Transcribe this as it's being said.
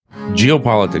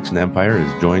Geopolitics and Empire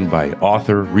is joined by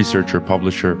author, researcher,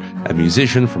 publisher, and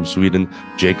musician from Sweden,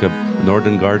 Jacob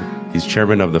Nordangård. He's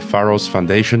chairman of the Faros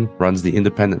Foundation, runs the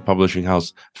independent publishing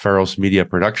house Faros Media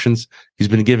Productions. He's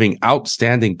been giving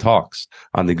outstanding talks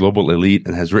on the global elite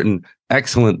and has written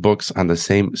excellent books on the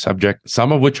same subject,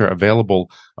 some of which are available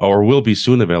or will be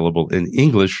soon available in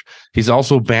English. He's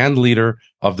also band leader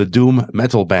of the doom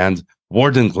metal band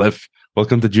Wardenclyffe.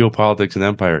 Welcome to Geopolitics and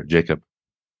Empire, Jacob.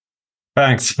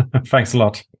 Thanks. Thanks a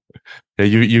lot. Yeah,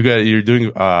 you're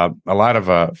doing a lot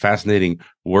of fascinating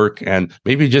work, and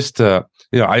maybe just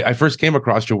I first came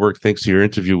across your work thanks to your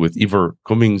interview with Ivar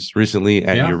Cummings recently,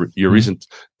 and your recent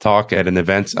talk at an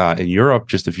event in Europe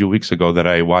just a few weeks ago that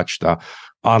I watched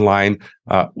online.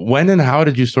 When and how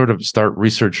did you sort of start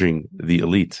researching the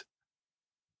elite?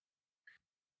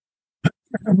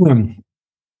 Well,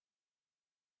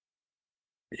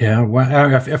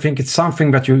 I think it's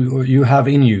something that you have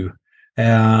in you.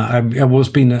 I've always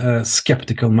been a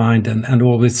skeptical mind and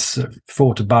always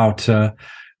thought about the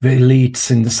elites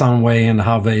in some way and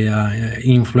how they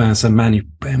influence and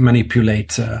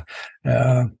manipulate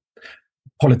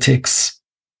politics.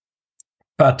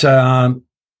 But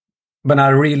when I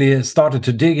really started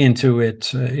to dig into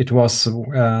it, it was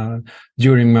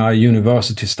during my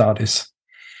university studies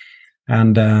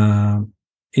and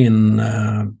in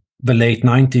the late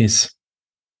 90s.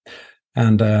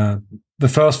 And the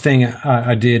first thing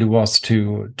I did was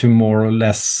to more or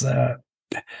less,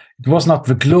 it was not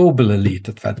the global elite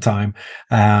at that time.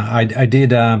 I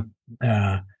did a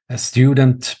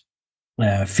student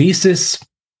thesis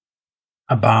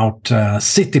about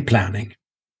city planning.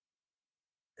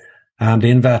 And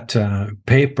in that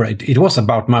paper, it was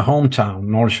about my hometown,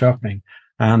 Norrköping.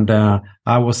 And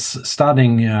I was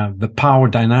studying the power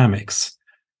dynamics.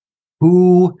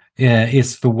 Who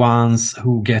is the ones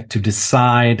who get to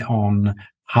decide on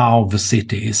how the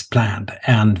city is planned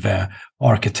and the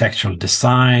architectural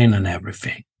design and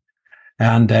everything?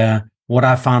 And what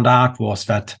I found out was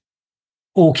that,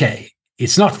 okay,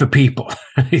 it's not the people.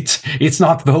 it's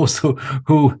not those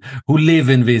who live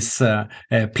in these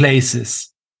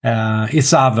places.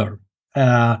 It's other.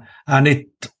 And it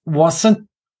wasn't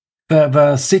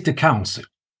the city council.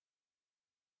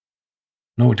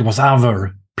 No, it was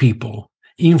other people,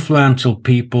 influential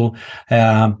people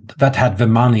that had the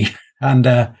money. And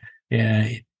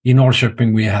in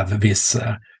Norrköping, we have this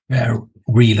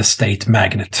real estate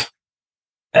magnate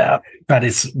that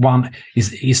is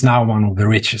now one of the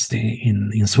richest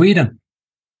in Sweden.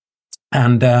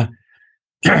 And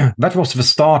that was the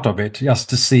start of it, just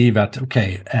to see that,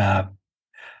 okay,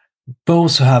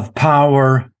 those who have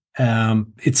power,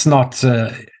 it's not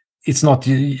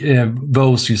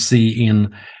those you see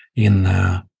in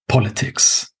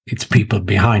politics. It's people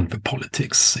behind the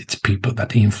politics. It's people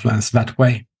that influence that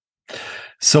way.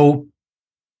 So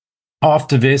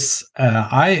after this,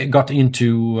 I got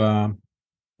into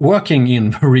working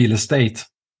in real estate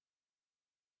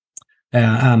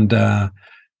and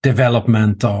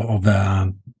development of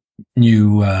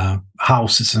new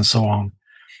houses and so on.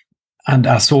 And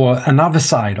I saw another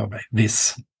side of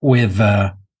this with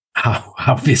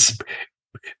how this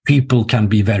people can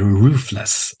be very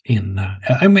ruthless in,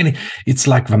 it's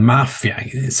like the mafia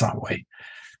in some way.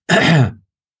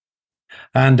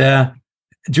 And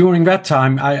during that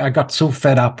time, I got so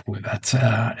fed up with that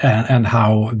and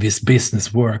how this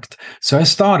business worked. So I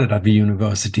started at the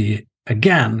university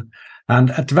again.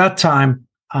 And at that time,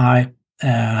 I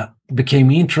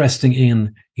became interested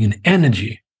in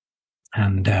energy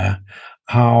and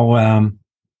how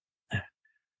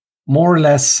more or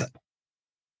less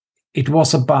it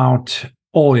was about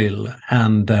oil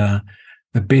and the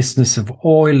business of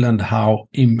oil and how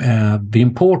the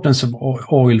importance of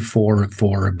oil for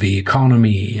the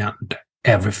economy and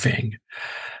everything.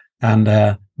 And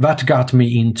that got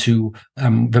me into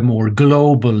the more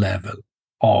global level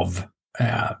of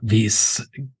these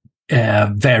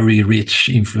very rich,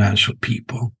 influential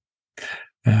people.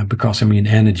 Because,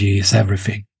 energy is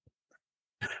everything.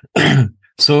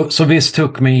 So this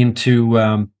took me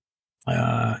into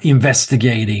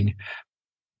investigating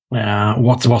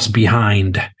what was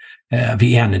behind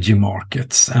the energy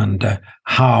markets and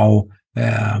how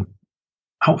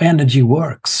energy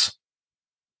works.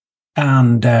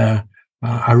 And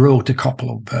I wrote a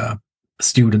couple of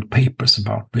student papers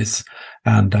about this,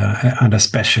 and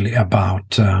especially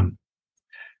about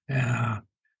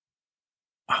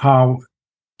how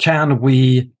can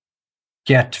we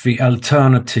get the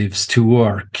alternatives to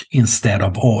work instead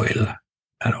of oil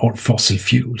or fossil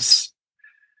fuels.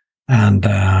 And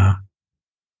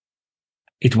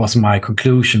it was my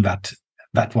conclusion that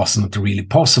wasn't really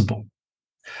possible.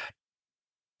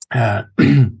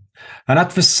 And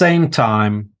at the same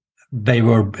time, they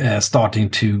were starting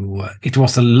to, it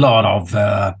was a lot of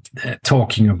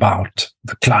talking about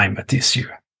the climate issue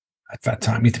at that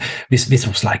time. This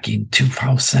was like in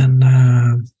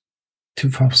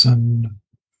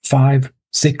 2005,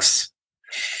 6.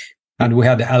 And we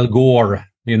had Al Gore,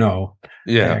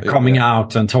 coming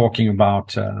out and talking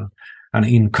about an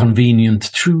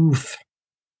inconvenient truth.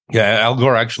 Yeah, Al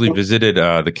Gore actually visited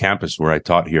the campus where I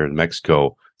taught here in Mexico.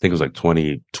 I think it was like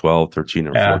 2012, 13,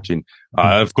 or 14.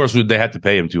 Of course, they had to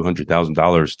pay him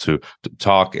 $200,000 to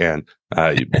talk, and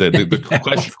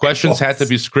the questions had to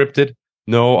be scripted,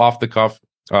 no off the cuff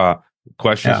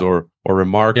questions or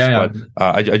remarks. But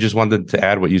I just wanted to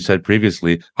add what you said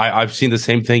previously. I've seen the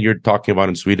same thing you're talking about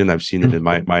in Sweden. I've seen it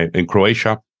in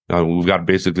Croatia. We've got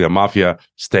basically a mafia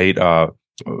state,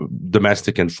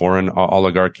 domestic and foreign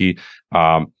oligarchy.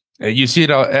 You see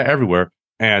it everywhere.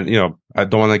 And, I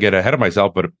don't want to get ahead of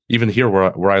myself, but even here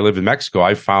where I live in Mexico,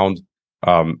 I found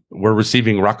we're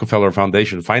receiving Rockefeller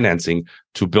Foundation financing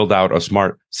to build out a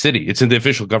smart city. It's in the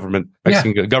official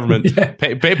Mexican government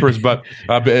papers. But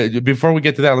before we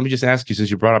get to that, let me just ask you, since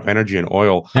you brought up energy and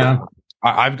oil,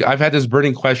 I've had this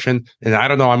burning question, and I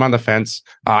don't know, I'm on the fence.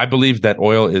 I believe that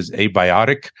oil is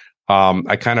abiotic.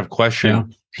 I kind of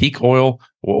question peak oil.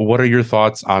 What are your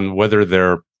thoughts on whether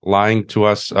they're lying to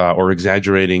us or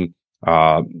exaggerating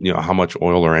how much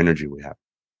oil or energy we have?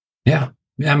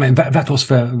 I mean, that was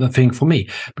the thing for me,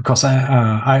 because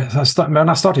when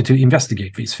I started to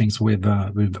investigate these things with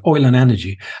oil and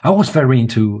energy, I was very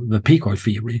into the peak oil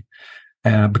theory.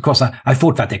 Because I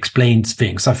thought that explains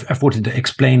things. I thought it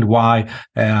explained why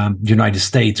the United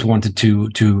States wanted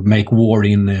to make war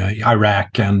in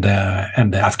Iraq and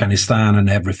Afghanistan and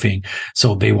everything.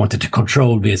 So they wanted to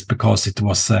control this because it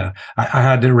was. I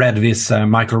had read this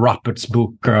Michael Rappert's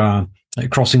book,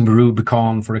 Crossing the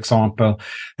Rubicon, for example,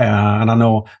 and I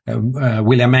know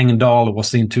William Engdahl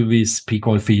was into this peak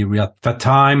oil theory at that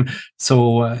time.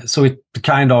 So it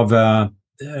kind of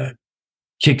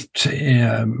kicked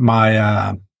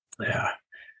my.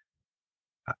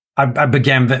 I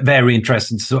became very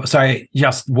interested, so I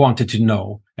just wanted to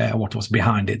know what was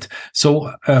behind it.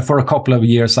 So for a couple of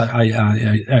years, I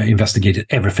investigated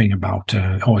everything about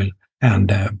oil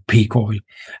and peak oil,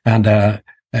 and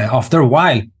after a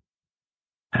while,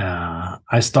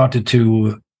 I started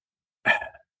to. I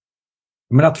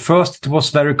mean, at first it was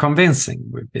very convincing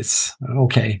with this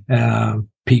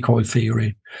peak oil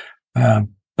theory,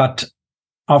 but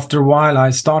after a while,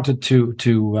 I started to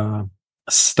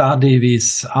study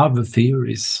these other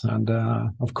theories, and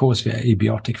of course, the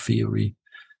abiotic theory.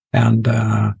 And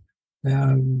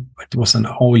it was an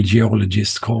oil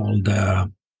geologist called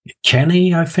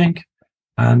Kenny, I think,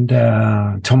 and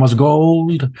Thomas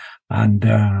Gold, and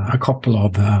a couple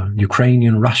of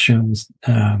Ukrainian, Russian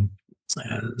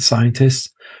scientists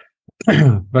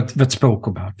that spoke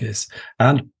about this.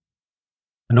 And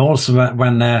also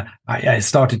when I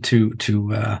started to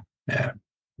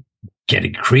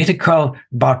get critical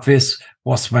about this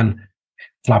was when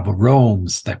Club of Rome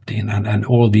stepped in and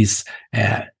all these,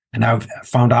 and I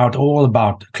found out all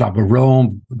about Club of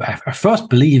Rome. I first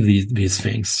believed these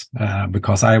things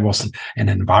because I was an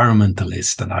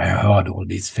environmentalist and I heard all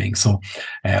these things. So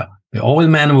the oil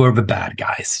men were the bad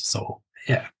guys. So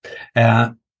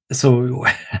so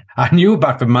I knew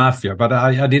about the mafia, but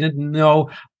I didn't know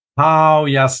how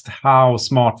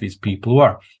smart these people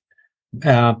were.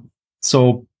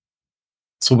 So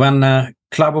when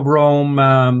Club of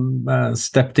Rome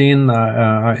stepped in,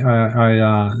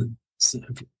 I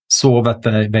saw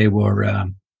that they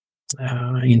were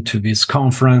into these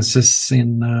conferences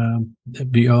in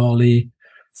the early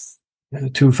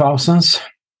 2000s,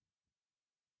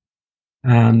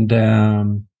 and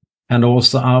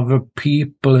also other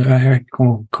people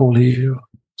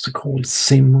called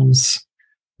Simmons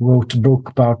wrote a book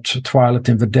about Twilight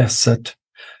in the Desert,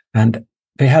 and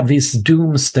they had these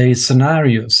doomsday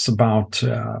scenarios about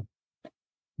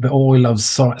the oil of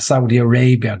Saudi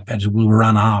Arabia that will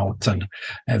run out, and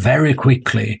very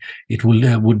quickly it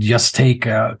would just take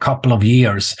a couple of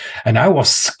years. And I was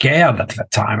scared at that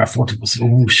time. I thought it was,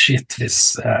 oh shit,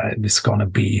 this gonna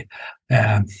be,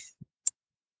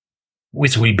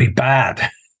 which will be bad,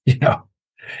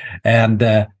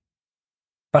 And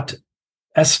but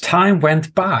as time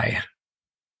went by,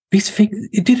 these things,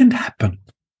 it didn't happen.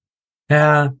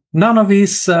 None of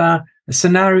these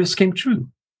scenarios came true.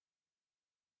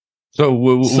 So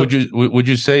would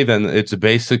you say then it's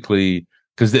basically,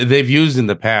 because they've used in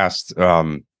the past,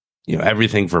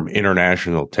 everything from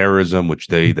international terrorism, which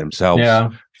they themselves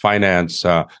finance.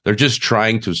 They're just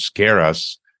trying to scare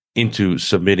us into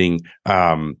submitting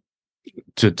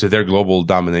to their global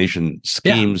domination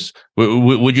schemes.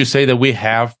 Would you say that we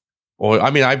have? Or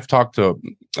I mean, I've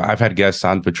had guests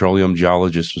on, petroleum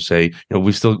geologists, who say,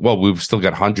 we've still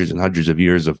got hundreds and hundreds of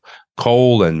years of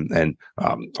coal and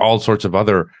all sorts of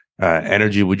other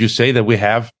energy. Would you say that we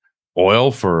have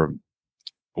oil for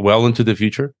well into the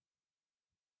future?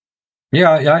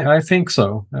 Yeah, I think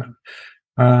so.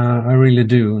 I really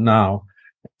do now,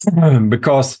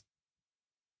 because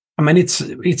I mean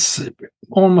it's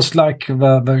almost like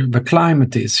the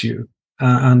climate issue,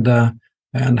 and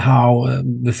how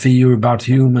the theory about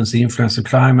humans, the influence of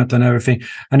climate and everything,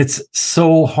 and it's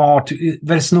so hard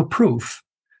there's no proof,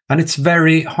 and it's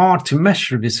very hard to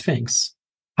measure these things.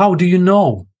 How do you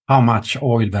know how much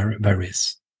oil there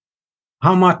is?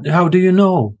 How do you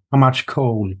know how much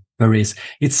coal there is?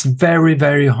 It's very,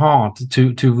 very hard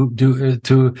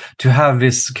to have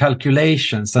these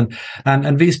calculations,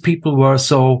 and these people were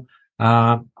so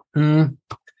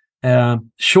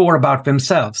sure about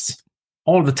themselves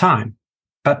all the time,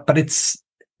 but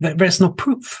there's no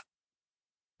proof.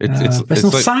 There's no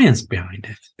science behind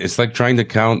it. It's like trying to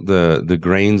count the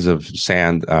grains of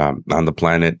sand on the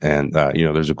planet, and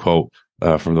there's a quote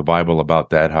from the Bible about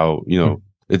that. How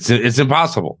It's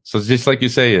impossible. So it's just like you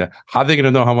say, how are they going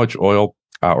to know how much oil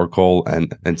or coal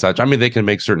and such? I mean, they can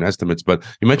make certain estimates, but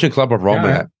you mentioned Club of Rome.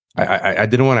 Yeah. I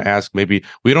didn't want to ask, maybe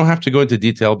we don't have to go into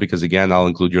detail, because again, I'll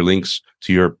include your links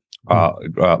to your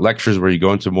lectures where you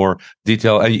go into more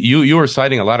detail. And you were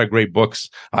citing a lot of great books.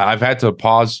 I've had to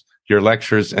pause your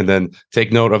lectures and then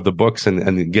take note of the books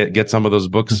and get some of those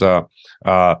books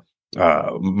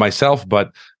myself.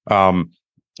 But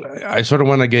I sort of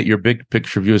want to get your big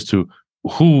picture view as to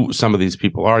who some of these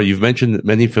people are. You've mentioned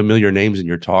many familiar names in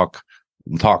your talks,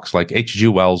 like H.G.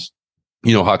 Wells,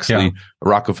 Huxley,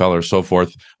 Rockefeller, so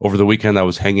forth. Over the weekend, I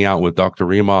was hanging out with Dr.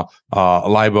 Rima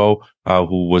Leibo,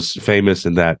 who was famous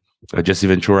in that Jesse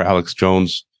Ventura, Alex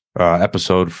Jones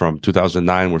episode from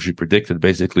 2009, where she predicted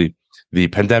basically the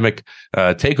pandemic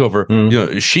takeover.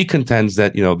 She contends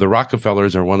that the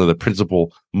Rockefellers are one of the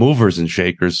principal movers and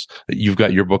shakers. You've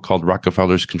got your book called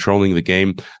Rockefellers Controlling the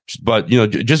Game, but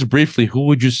just briefly, who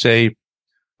would you say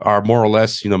are more or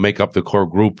less make up the core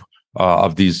group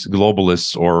of these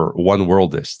globalists or one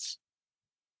worldists?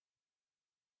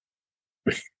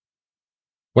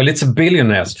 Well, it's a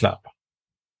billionaires club,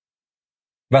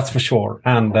 that's for sure,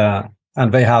 and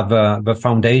they have the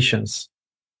foundations.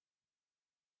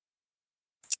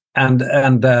 And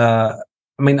I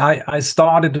mean, I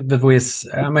started with this.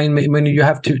 I mean, when you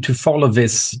have to follow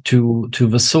this to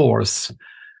the source,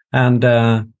 and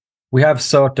we have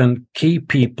certain key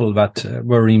people that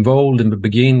were involved in the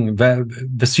beginning.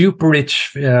 The super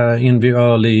rich in the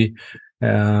early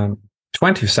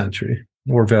 20th century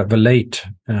or the late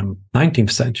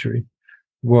 19th century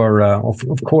were,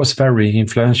 of course, very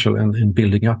influential in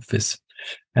building up this.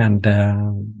 And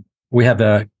we have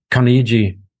a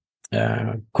Carnegie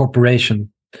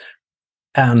Corporation,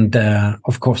 and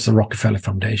of course the Rockefeller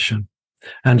Foundation,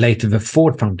 and later the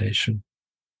Ford Foundation,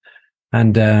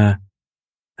 and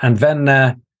then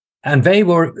they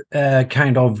were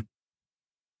kind of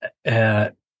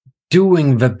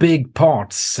doing the big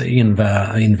parts in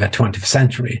the 20th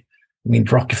century. I mean,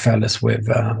 Rockefellers with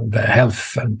the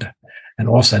health and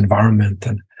also environment,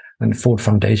 and Ford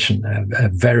Foundation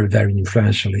very, very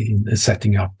influentially in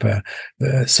setting up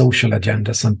social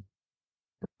agendas, and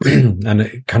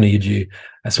Carnegie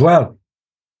as well.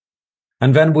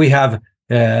 And then we have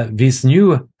these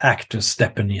new actors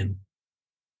stepping in.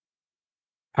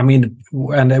 I mean,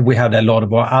 and we had a lot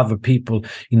of other people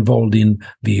involved in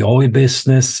the oil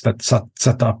business that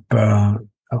set up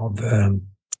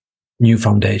new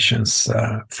foundations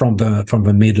from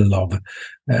the middle of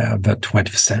the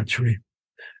 20th century.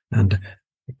 And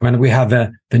when we have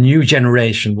the new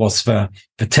generation was the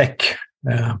tech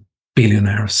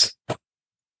billionaires.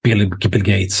 Bill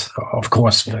Gates, of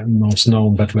course, most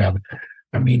known, but we have,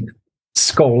 I mean,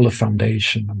 Scholar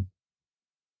Foundation,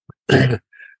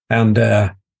 and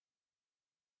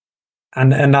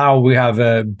now we have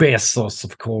Bezos,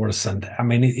 of course, and I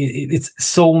mean, it's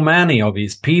so many of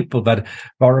these people that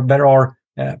are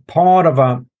part of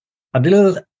a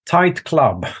little tight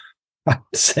club, I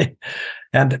would say,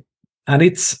 and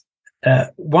it's.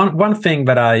 One thing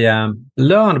that I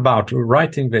learned about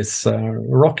writing this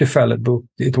Rockefeller book,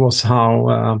 it was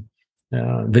how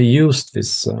they used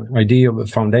this idea of a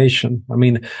foundation. I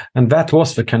mean, and that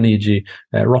was the Carnegie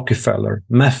Rockefeller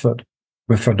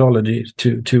methodology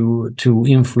to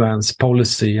influence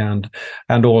policy and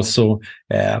also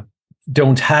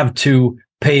don't have to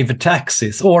pay the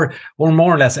taxes, or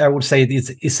more or less, I would say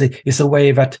it's a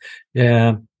way that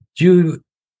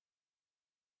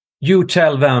you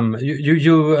tell them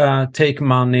you take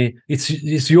money.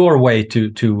 It's your way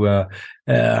to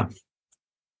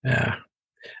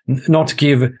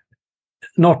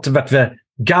not that the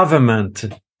government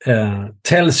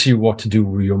tells you what to do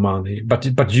with your money,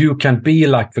 but you can be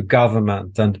like the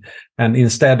government, and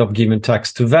instead of giving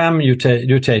tax to them, you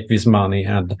take this money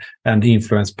and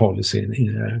influence policy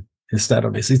instead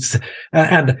of this. It's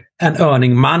and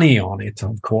earning money on it,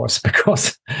 of course,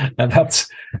 because that's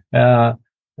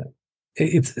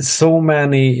it's so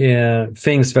many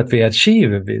things that we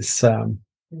achieve with this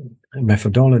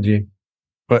methodology.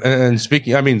 But and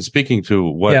speaking to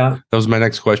what, that was my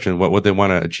next question, what they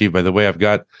want to achieve. By the way, I've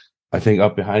got, I think,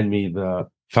 up behind me, the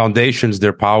Foundations,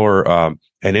 Their Power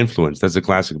and Influence. That's a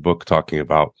classic book talking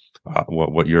about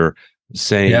what you're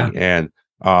saying. Yeah. And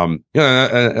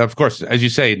of course, as you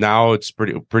say, now it's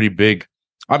pretty big.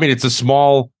 I mean, it's a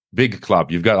small, big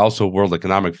club. You've got also World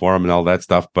Economic Forum and all that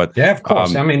stuff. But yeah, of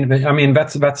course. I mean,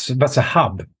 that's a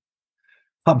hub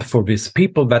for these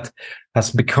people that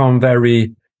has become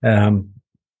very.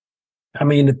 I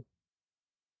mean,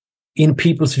 in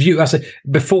people's view,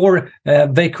 before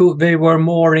they were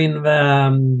more in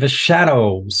the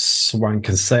shadows, one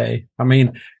can say. I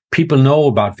mean, people know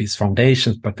about these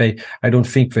foundations, but I don't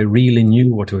think they really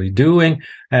knew what they were doing.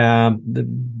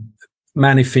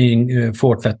 Many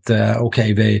thought that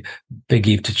okay, they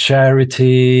give to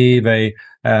charity, they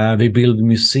build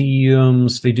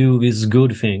museums, they do these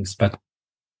good things, but.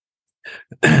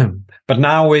 But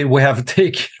now we have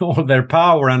taken all their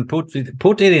power and put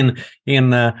it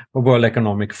in a World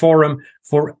Economic Forum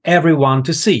for everyone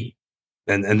to see.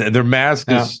 And their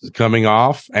mask is coming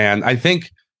off. And I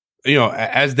think,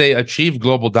 as they achieve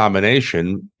global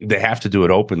domination, they have to do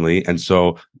it openly. And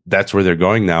so that's where they're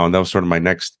going now. And that was sort of my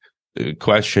next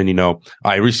question.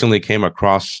 I recently came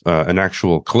across an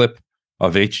actual clip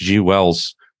of H.G.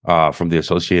 Wells from the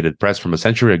Associated Press from a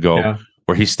century ago,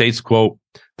 where he states, quote,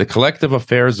 "The collective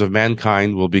affairs of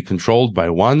mankind will be controlled by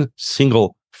one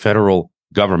single federal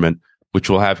government, which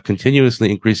will have continuously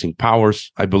increasing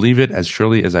powers. I believe it as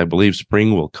surely as I believe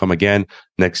spring will come again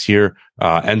next year."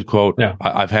 End quote. Yeah.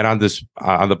 I've had on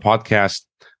the podcast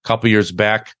a couple years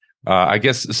back, I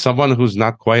guess someone who's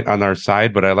not quite on our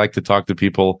side, but I like to talk to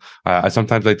people. I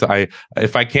sometimes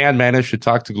if I can manage to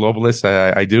talk to globalists,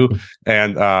 I do.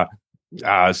 And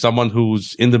someone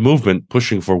who's in the movement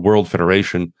pushing for world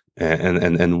federation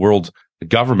and world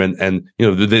government, and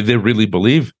they really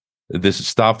believe this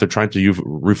stuff. They're trying to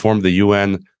reform the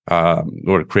UN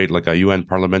or create like a UN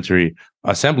parliamentary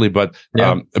assembly. But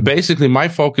basically, my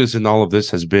focus in all of this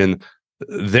has been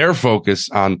their focus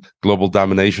on global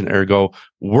domination, ergo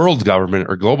world government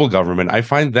or global government. I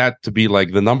find that to be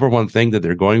like the number one thing that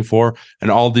they're going for,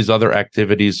 and all these other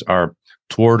activities are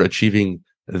toward achieving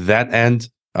that end.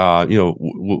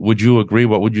 Would you agree?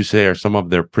 What would you say are some of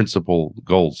their principal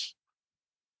goals?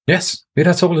 Yes, it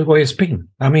has always been.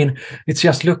 I mean, it's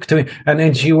just look to it. And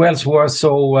H.G. Wells was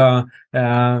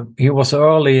he was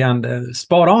early and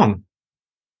spot on.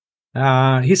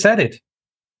 He said it,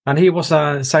 and he was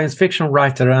a science fiction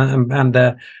writer,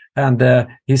 and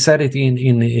he said it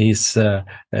in his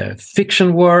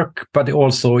fiction work, but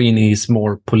also in his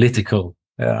more political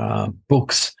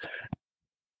books,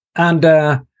 and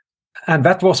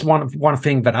that was one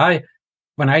thing that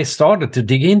when I started to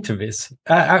dig into this,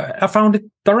 I found it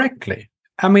directly.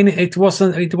 I mean, it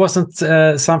wasn't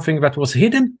something that was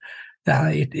hidden.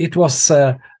 It was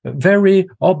very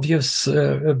obvious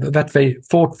that they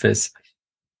thought this.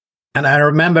 And I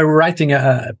remember writing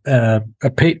a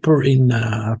paper in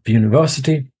the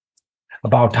university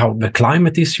about how the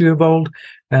climate issue evolved.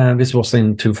 This was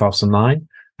in 2009,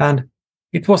 and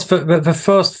it was the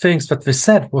first things that they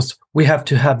said was we have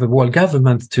to have a world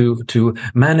government to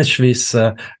manage this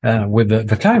with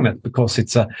the climate, because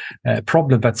it's a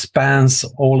problem that spans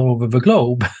all over the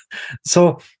globe.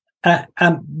 So,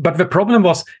 but the problem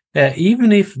was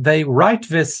even if they write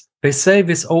this, they say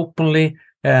this openly.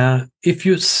 If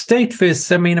you state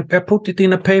this, I mean, I put it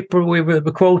in a paper with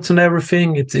the quotes and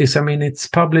everything. It's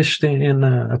published in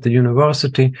at the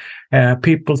university.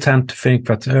 People tend to think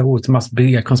that it must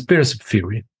be a conspiracy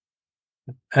theory,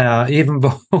 even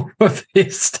though they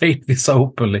state this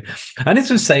openly. And it's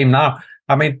the same now.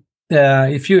 I mean,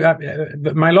 if you,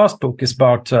 my last book is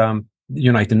about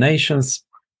United Nations,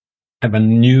 have a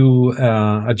new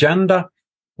agenda,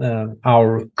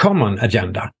 our common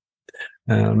agenda.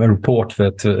 A report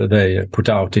that they put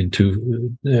out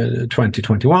into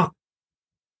 2021,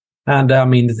 and I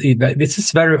mean this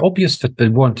is very obvious that they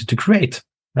wanted to create,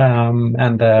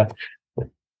 and they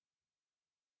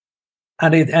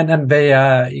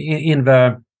in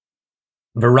the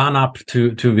run up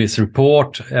to this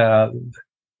report,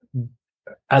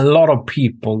 a lot of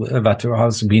people that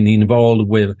has been involved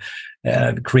with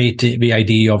creating the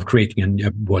idea of creating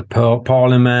a world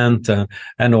parliament,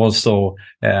 and also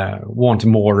want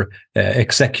more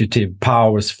executive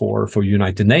powers for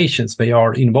United Nations. They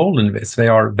are involved in this. They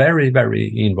are very,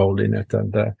 very involved in it,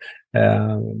 and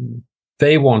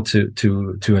they want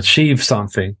to achieve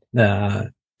something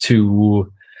to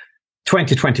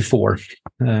 2024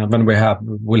 when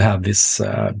we'll have this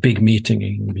big meeting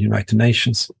in the United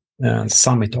Nations.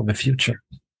 Summit of the future.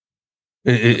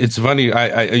 It's funny.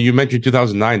 You mentioned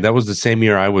 2009. That was the same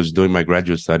year I was doing my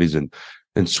graduate studies in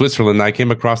Switzerland. I came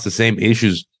across the same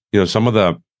issues. Some of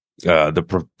the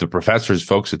professors,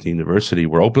 folks at the university,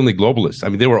 were openly globalists. I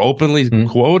mean, they were openly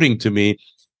quoting to me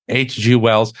H.G.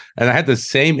 Wells, and I had the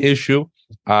same issue.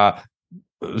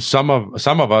 Some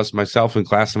of us, myself and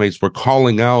classmates, were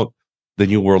calling out the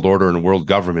New World Order and world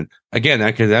government, again,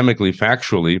 academically,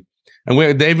 factually.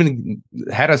 And they even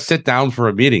had us sit down for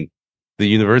a meeting, the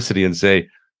university, and say,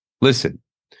 listen,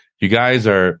 you guys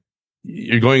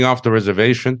you're going off the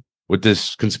reservation with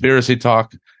this conspiracy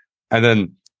talk. And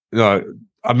then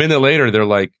a minute later, they're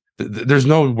like, there's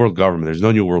no world government. There's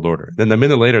no new world order. Then a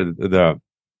minute later, the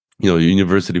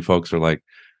university folks are like,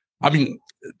 I mean,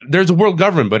 there's a world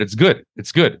government, but it's good.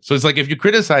 It's good. So it's like, if you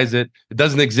criticize it, it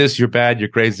doesn't exist. You're bad. You're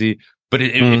crazy. But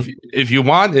if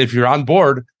you're on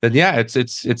board, then yeah,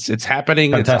 it's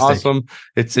happening. Fantastic.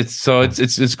 It's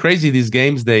awesome. It's crazy, these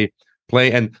games they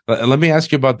play. And let me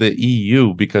ask you about the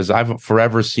EU, because I've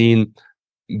forever seen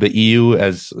the EU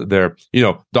as their,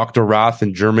 Dr. Roth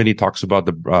in Germany talks about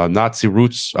the Nazi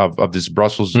roots of this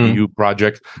Brussels EU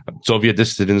project. Soviet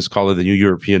dissidents call it the new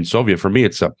European Soviet. For me,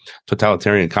 it's a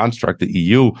totalitarian construct, the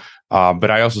EU.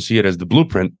 But I also see it as the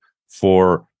blueprint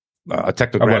for a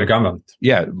technocratic government.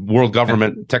 Yeah, world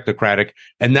government, technocratic.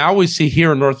 And now we see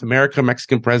here in North America,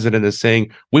 Mexican president is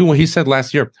saying, he said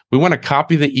last year, we want to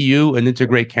copy the EU and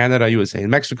integrate Canada, USA, and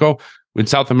Mexico. In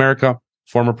South America,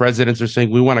 former presidents are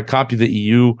saying, we want to copy the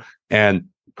EU and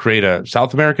create a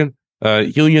South American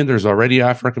union. There's already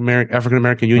African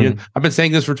American Union. I've been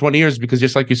saying this for 20 years because,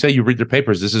 just like you say, you read their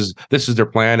papers. This is their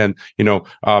plan. And,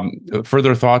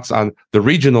 further thoughts on the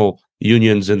regional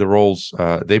unions and the roles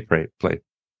they play.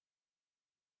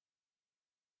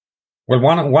 Well,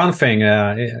 one thing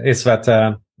is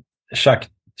that Jacques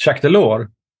Delors,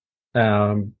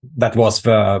 that was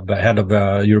the head of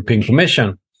the European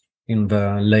Commission in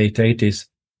the late 80s,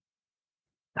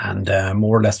 and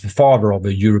more or less the father of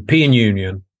the European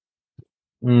Union,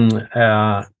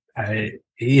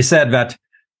 he said that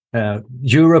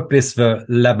Europe is the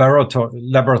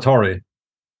laboratory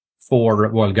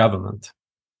for world government.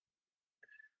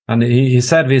 And he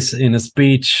said this in a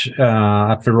speech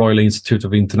at the Royal Institute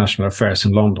of International Affairs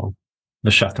in London,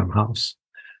 the Chatham House.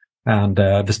 And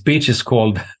the speech is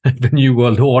called The New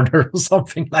World Order or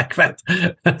something like that.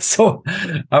 So,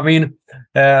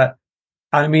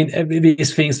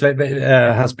 these things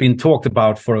has been talked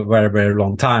about for a very, very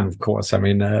long time, of course. I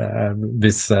mean,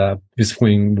 this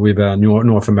thing with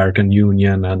North American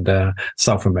Union and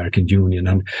South American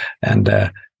Union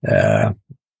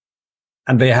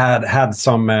and they had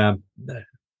some. I've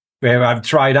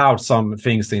tried out some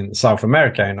things in South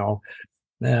America,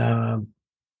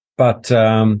 but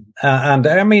this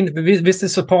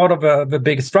is a part of the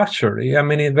big structure. I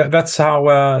mean, that's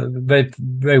how they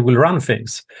will run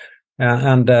things,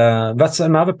 and that's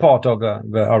another part of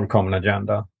our common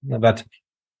agenda. That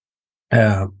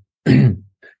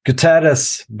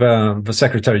Guterres, the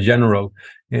Secretary General,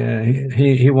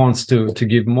 he wants to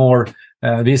give more.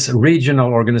 These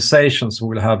regional organizations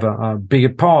will have a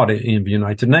bigger part in the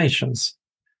United Nations.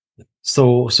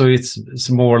 So it's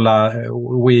more like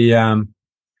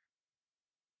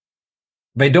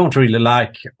they don't really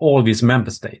like all these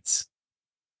member states.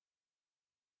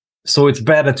 So it's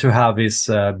better to have these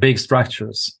big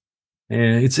structures.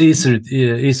 It's easier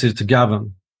to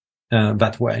govern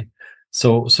that way.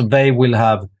 So they will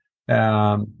have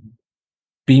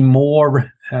be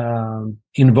more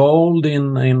involved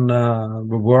in the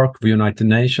work of the United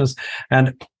Nations,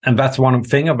 and that's one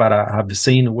thing that I have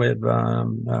seen with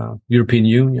European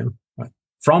Union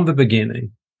from the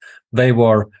beginning. They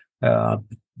were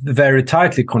very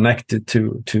tightly connected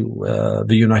to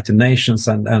the United Nations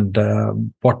and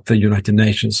what the United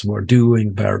Nations were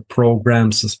doing, their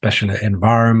programs, especially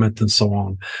environment and so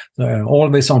on,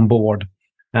 always on board.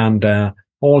 And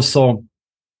also,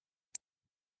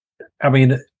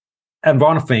 and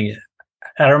one thing,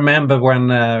 I remember when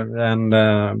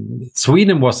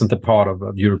Sweden wasn't a part of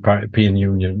the European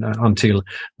Union until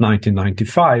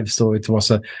 1995, so it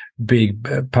was a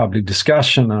big public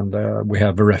discussion, and we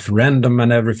have a referendum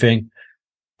and everything.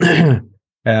 But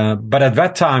at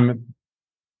that time,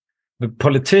 the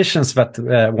politicians that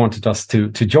wanted us to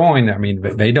join, I mean,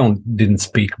 they didn't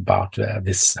speak about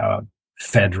this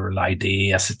federal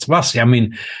ideas. It was, I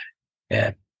mean,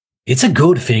 it's a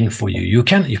good thing for you. You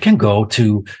can go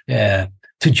to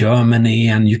Germany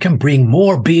and you can bring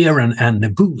more beer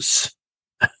and booze.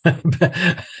 and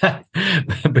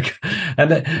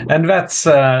that's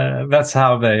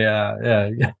how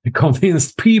they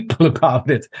convinced people about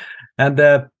it, and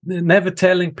never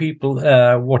telling people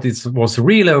what it was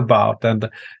really about. And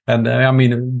I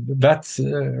mean, that's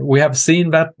we have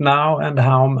seen that now, and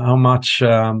how much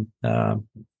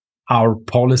our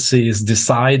policy is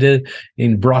decided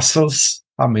in Brussels.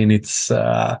 I mean, it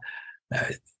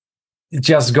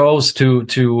just goes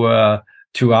to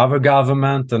our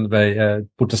government, and they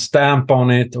put a stamp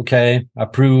on it. Okay,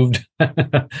 approved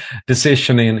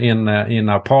decision in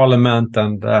our parliament,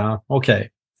 and okay.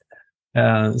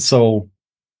 So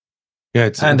yeah,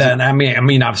 then I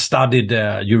mean, I've studied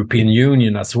European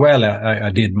Union as well. I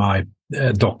did my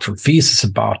doctoral thesis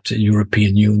about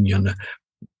European Union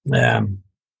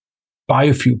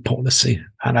biofuel policy,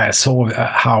 and I saw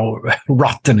how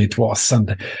rotten it was,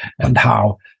 and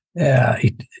how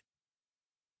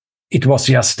it was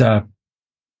just a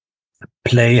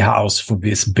playhouse for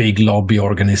these big lobby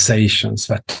organizations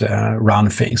that run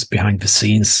things behind the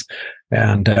scenes,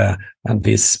 and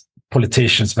these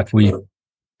politicians that we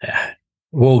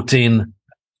vote in,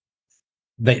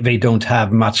 they don't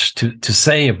have much to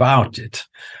say about it.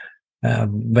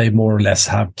 They more or less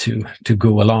have to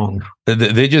go along.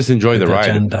 They just enjoy the ride.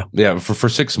 Agenda. Yeah, for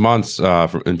 6 months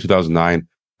in 2009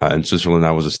 in Switzerland,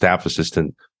 I was a staff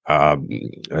assistant at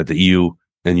the EU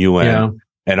and UN. Yeah.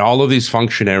 And all of these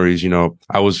functionaries,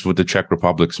 I was with the Czech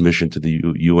Republic's mission to the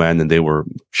UN, and they were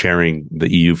chairing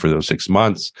the EU for those 6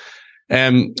 months.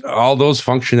 And all those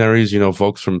functionaries,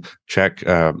 folks from Czech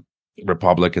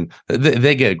Republic, and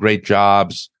they get great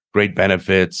jobs, great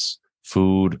benefits,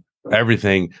 food,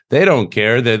 everything. They don't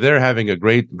care. They're having a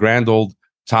great grand old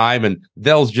time, and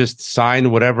they'll just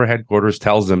sign whatever headquarters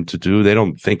tells them to do. They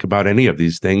don't think about any of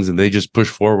these things, and they just push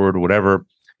forward whatever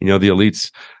the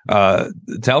elites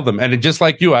tell them. And just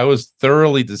like you, I was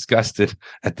thoroughly disgusted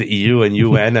at the EU and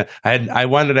UN. I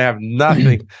wanted to have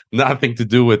nothing to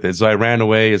do with it. So I ran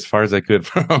away as far as I could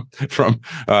from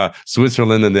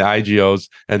Switzerland and the IGOs.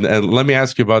 And let me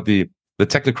ask you about the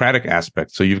technocratic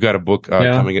aspect. So you've got a book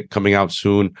coming out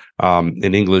soon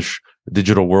in English,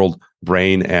 Digital World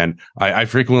Brain. And I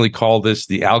frequently call this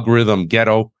the algorithm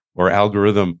ghetto or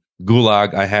algorithm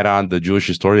gulag. I had on the Jewish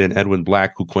historian Edwin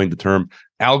Black, who coined the term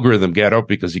algorithm ghetto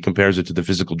because he compares it to the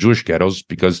physical Jewish ghettos,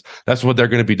 because that's what they're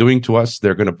going to be doing to us.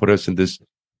 They're going to put us in this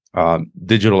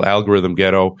digital algorithm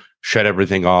ghetto, shut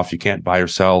everything off. You can't buy or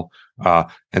sell.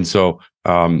 And so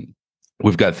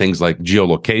we've got things like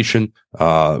geolocation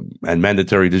and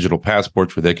mandatory digital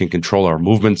passports where they can control our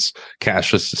movements,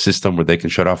 cashless system where they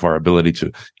can shut off our ability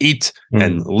to eat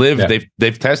and live. Yeah.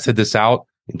 They've tested this out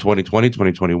in 2020,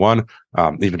 2021,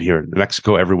 even here in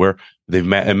Mexico, everywhere. They've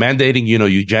mandating,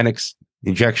 eugenics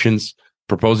injections,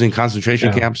 proposing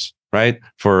concentration camps, right,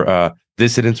 for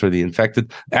dissidents or the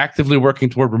infected, actively working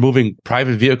toward removing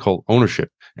private vehicle ownership,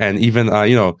 and even,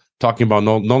 talking about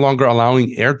no longer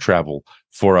allowing air travel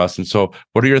for us. And so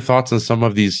what are your thoughts on some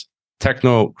of these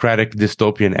technocratic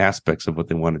dystopian aspects of what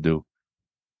they want to do?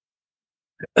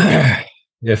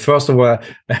 Yeah, first of all,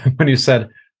 when you said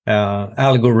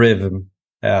algorithm,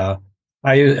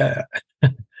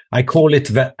 I call it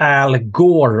the Al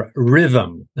Gore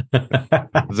rhythm.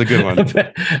 That's a good one.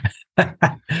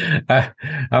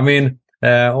 I mean,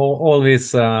 all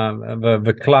this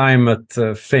the climate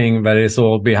thing that is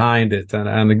all behind it,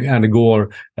 and Gore.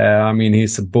 I mean,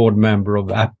 he's a board member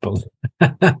of Apple.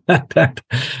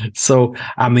 So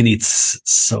I mean, it's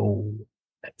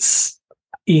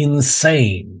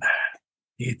insane.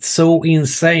 It's so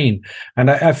insane,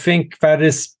 and I think that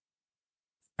is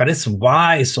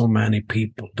why so many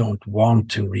people don't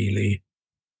want to really.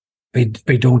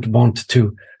 They don't want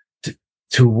to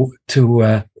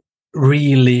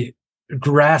really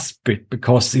grasp it,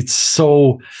 because it's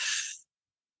so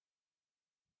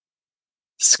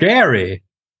scary.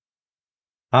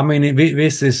 I mean,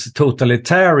 this is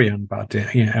totalitarian, but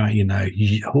in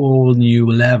a whole new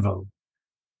level.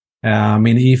 I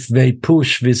mean, if they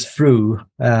push this through,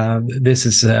 this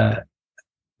is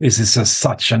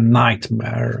such a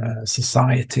nightmare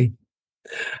society,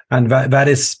 and that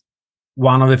is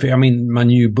one of the things. I mean, my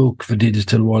new book, The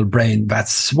Digital World Brain,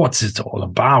 that's what's it all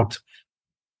about.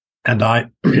 And I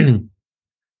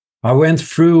went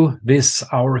through this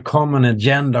Our Common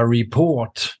Agenda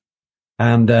report,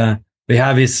 and we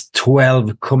have these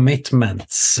 12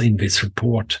 commitments in this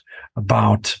report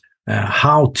about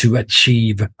how to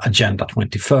achieve Agenda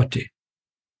 2030.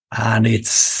 And it's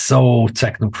so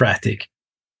technocratic.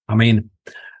 I mean,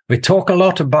 we talk a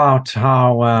lot about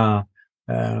how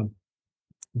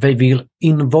they will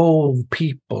involve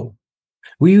people.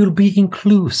 We will be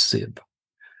inclusive.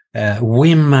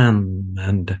 Women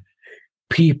and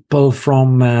people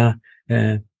from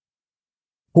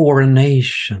poor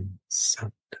nations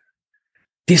and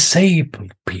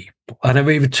disabled people. And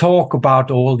we talk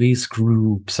about all these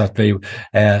groups that they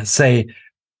say,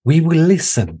 we will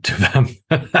listen to them.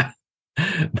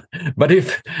 But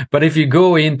if you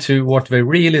go into what they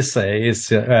really say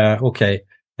is,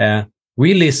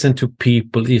 we listen to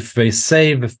people if they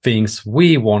say the things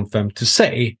we want them to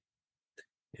say.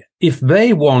 If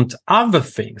they want other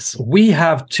things, we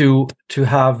have to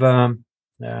have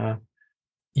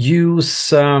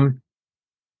use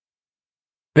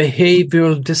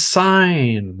behavioral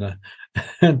design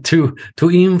to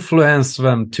influence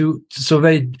them so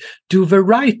they do the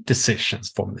right decisions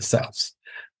for themselves,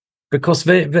 because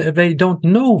they don't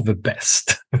know the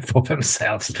best for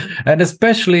themselves, and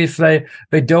especially if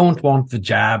they don't want the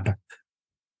jab,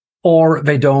 or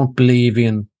they don't believe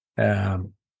in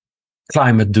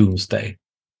climate doomsday,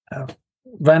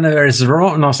 when there is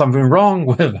something wrong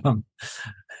with them,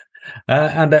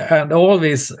 and all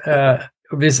this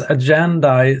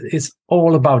agenda is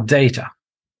all about data.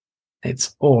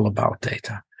 It's all about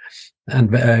data.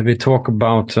 And we talk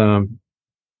about a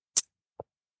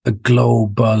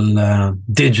global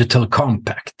digital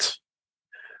compact,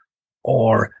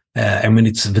 or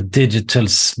it's the digital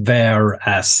sphere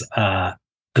as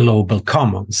global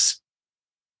commons,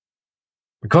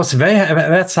 because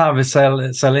that's how we sell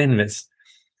in this.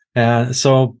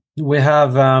 So we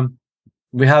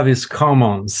have these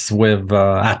commons with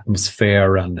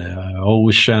atmosphere and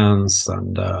oceans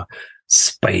and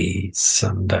space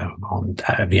and on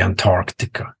the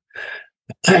Antarctica,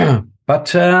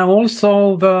 but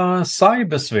also the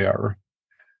cybersphere.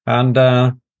 And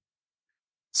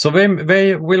so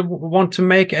they will want to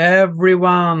make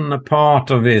everyone a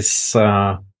part of this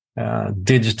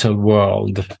digital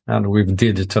world and with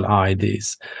digital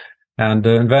IDs. And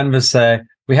then we say,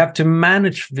 we have to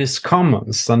manage these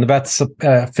commons, and that's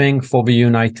a thing for the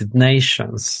United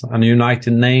Nations. And the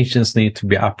United Nations need to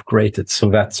be upgraded. So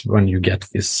that's when you get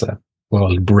this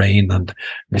world brain and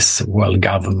this world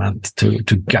government to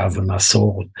govern us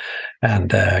all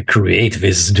and create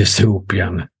this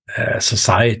dystopian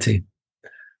society.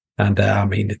 And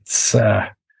it's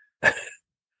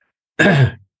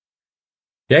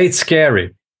it's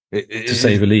scary, to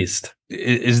say the least.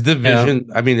 Is the vision?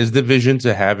 Yeah. Is the vision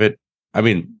to have it?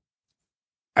 I'm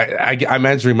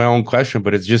answering my own question,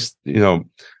 but it's just,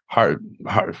 hard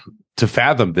to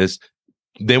fathom this.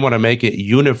 They want to make it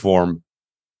uniform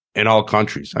in all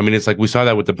countries. It's like we saw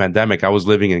that with the pandemic. I was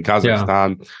living in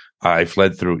Kazakhstan. Yeah. I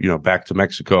fled through, back to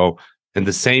Mexico, and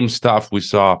the same stuff we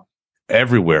saw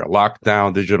everywhere: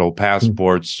 lockdown, digital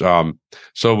passports.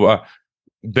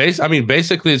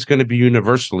 Basically, it's going to be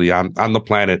universally on the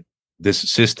planet, this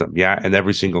system, in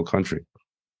every single country.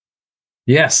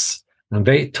 Yes. And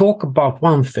they talk about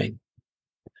one thing,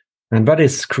 and that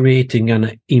is creating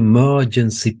an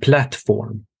emergency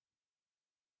platform.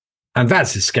 And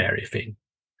that's a scary thing.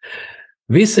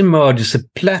 This emergency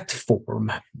platform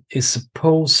is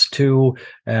supposed to,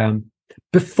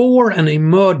 before an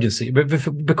emergency,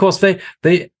 because they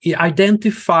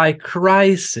identify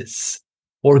crisis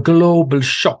or global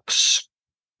shocks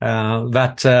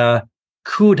that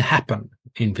could happen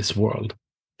in this world.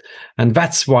 And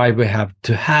that's why we have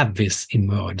to have this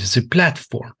emergency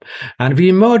platform. And the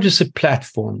emergency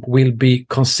platform will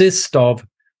consist of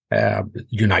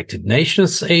United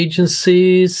Nations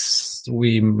agencies.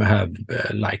 We have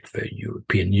like the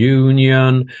European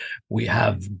Union. We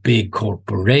have big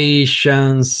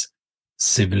corporations,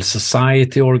 civil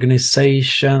society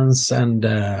organizations, and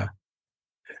a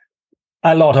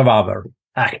lot of other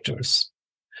actors.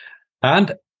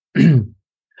 And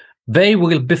they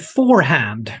will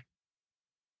beforehand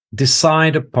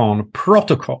decide upon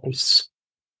protocols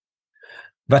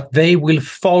that they will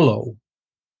follow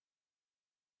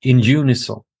in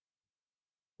unison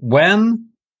when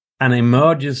an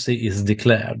emergency is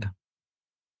declared.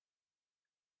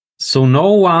 So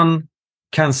no one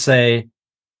can say,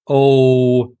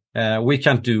 we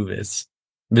can't do this.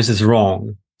 This is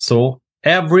wrong. So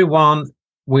everyone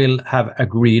will have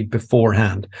agreed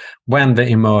beforehand when the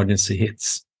emergency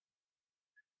hits.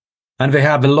 And they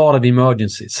have a lot of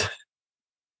emergencies.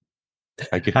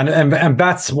 And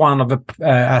that's one of the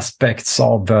aspects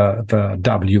of the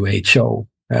WHO,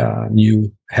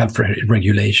 new health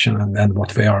regulation and what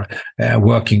they are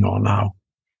working on now.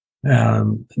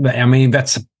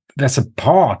 That's that's a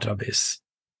part of this.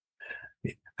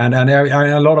 And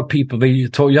a lot of people, they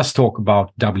just talk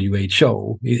about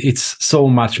WHO. It's so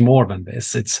much more than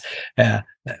this. It's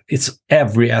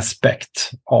every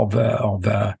aspect of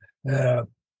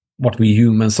what we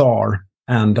humans are,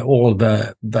 and all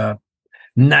the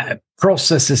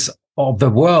processes of the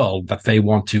world that they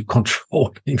want to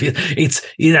control. It's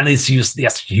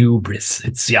just hubris.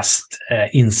 It's just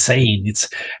insane.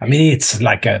 It's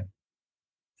like a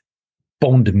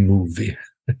Bond movie,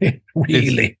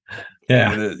 really.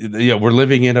 Yeah, we're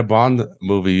living in a Bond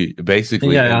movie,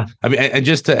 basically. Yeah. And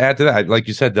just to add to that, like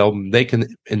you said, they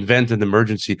can invent an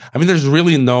emergency. There's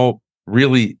really no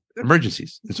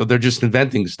emergencies, and so they're just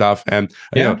inventing stuff. And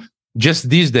just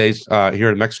these days, here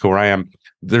in Mexico, where I am,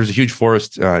 there's a huge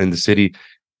forest in the city,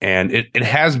 and it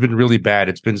has been really bad.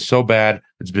 It's been so bad,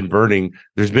 it's been burning.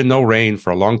 There's been no rain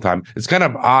for a long time. It's kind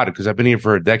of odd because I've been here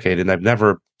for a decade, and I've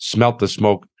never smelt the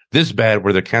smoke this bad,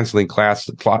 where they're canceling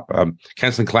classes,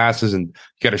 and you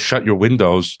got to shut your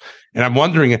windows. And I'm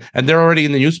wondering, and they're already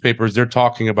in the newspapers, they're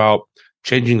talking about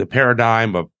changing the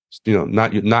paradigm of,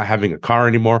 not having a car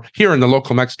anymore. Here in the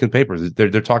local Mexican papers, they're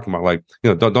talking about, like,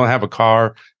 don't have a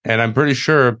car. And I'm pretty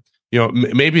sure,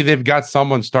 maybe they've got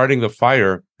someone starting the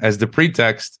fire as the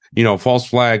pretext, false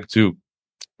flag, to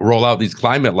roll out these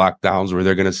climate lockdowns, where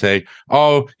they're going to say,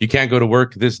 oh, you can't go to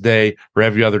work this day or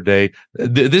every other day,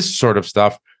 this sort of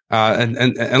stuff.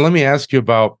 And let me ask you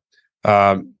about,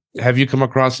 have you come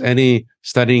across any,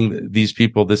 studying these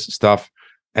people, this stuff,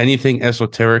 anything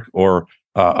esoteric or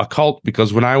occult?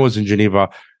 Because when I was in Geneva,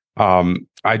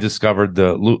 I discovered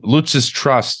the Lucis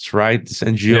Trust, right? This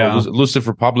NGO,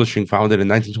 Lucifer Publishing, founded in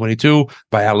 1922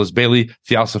 by Alice Bailey,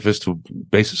 theosophist who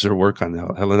bases her work on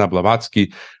Helena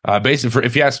Blavatsky. Basically,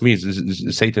 if you ask me,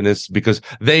 is Satanists, because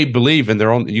they believe in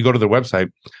their own. You go to their website,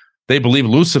 they believe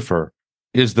Lucifer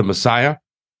is the Messiah,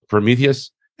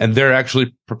 Prometheus, and they're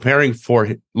actually preparing for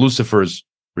Lucifer's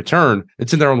return.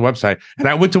 It's in their own website. And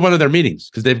I went to one of their meetings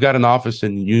because they've got an office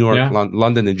in New York,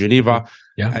 London, and Geneva.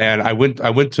 Yeah. And I went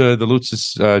to the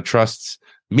Lucis Trust's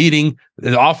meeting.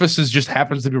 The office just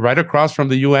happens to be right across from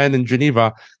the UN in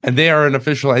Geneva, and they are an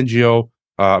official NGO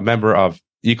member of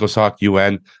ECOSOC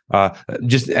UN.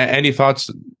 Just any thoughts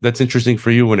that's interesting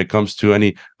for you when it comes to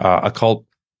any occult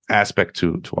aspect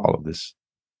to all of this?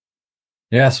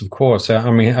 Yes, of course. I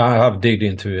have digged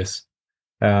into this.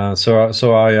 So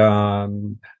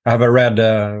I've read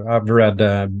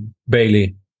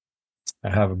Bailey. I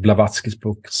have Blavatsky's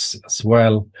books as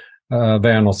well. They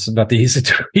are not that easy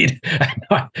to read,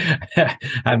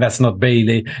 and that's not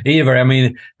Bailey either.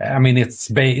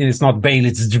 It's not Bailey.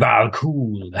 It's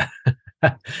diabolical.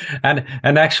 and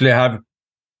actually, I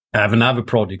have another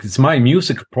project. It's my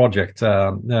music project.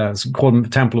 It's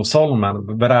called Temple of Solomon.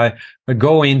 But I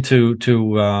go into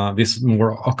this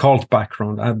more occult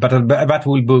background. But that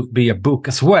will be a book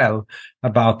as well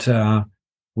about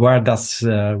where does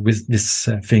these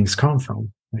things come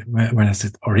from? Where does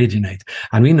it originate?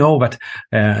 And we know that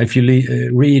if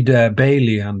you read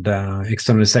Bailey and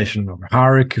externalization of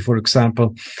hierarchy, for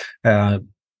example,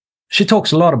 she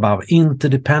talks a lot about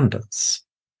interdependence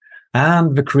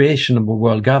and the creation of a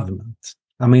world government.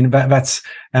 That's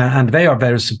and they are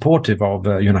very supportive of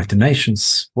United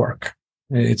Nations work.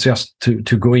 It's just to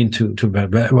go into the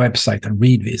website and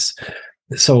read this.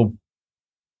 So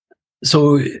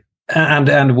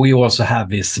and we also have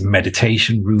this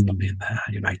meditation room in the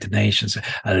United Nations.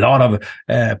 A lot of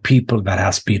people that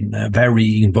has been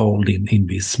very involved in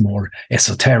this more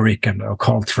esoteric and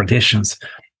occult traditions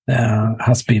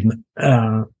has been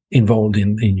involved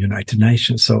in United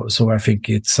Nations. So I think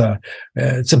it's a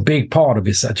big part of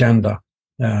this agenda.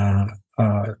 And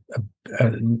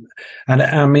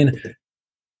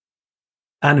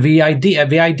the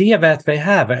idea that they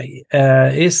have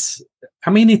is,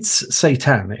 it's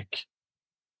satanic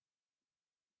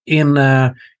in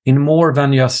more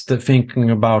than just thinking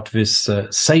about this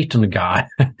Satan guy.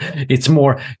 It's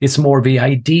more the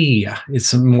idea.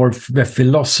 It's more the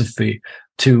philosophy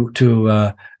to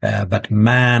that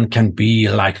man can be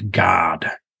like God,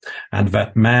 and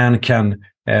that man can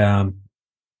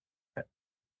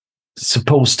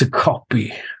supposed to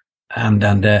copy and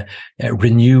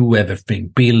renew everything,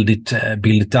 build it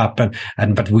up,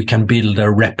 but we can build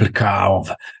a replica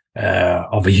of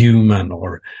a human,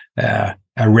 or a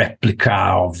replica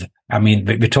of.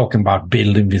 We're talking about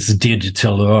building this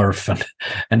digital earth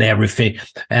and everything,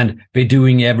 and we're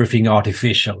doing everything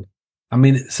artificial.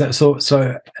 So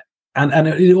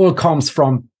it all comes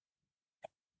from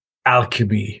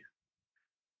alchemy,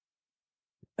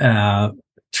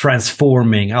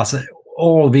 transforming us,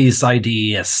 all these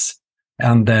ideas,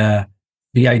 and the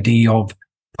idea of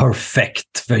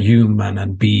perfect the human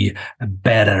and be a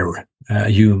better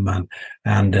human,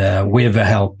 and with the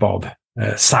help of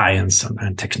science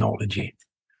and technology.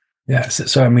 Yes,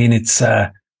 so I mean, it's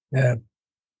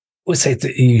we say it's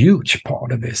a huge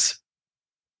part of this.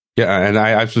 Yeah, and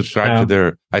I subscribe to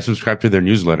their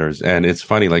newsletters, and it's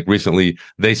funny. Like recently,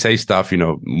 they say stuff.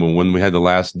 When we had the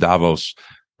last Davos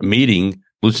meeting,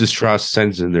 Lucis Trust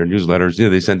sends in their newsletters.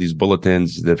 They send these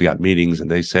bulletins. They've got meetings, and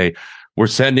they say we're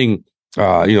sending,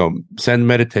 send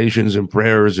meditations and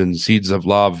prayers and seeds of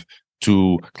love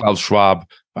to Klaus Schwab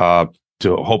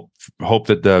to hope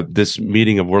that this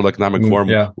meeting of World Economic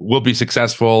Forum will be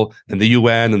successful, and the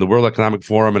UN and the World Economic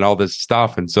Forum and all this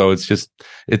stuff. And so it's just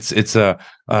it's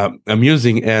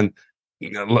amusing. And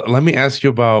let me ask you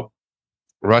about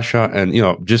Russia and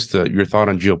just your thought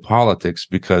on geopolitics,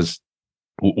 because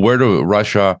where do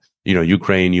Russia,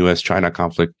 Ukraine, US, China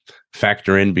conflict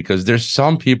factor in? Because there's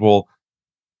some people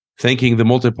thinking the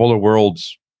multipolar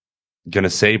world's going to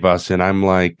save us, and I'm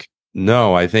like,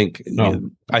 no, I think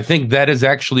that is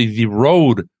actually the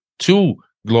road to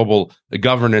global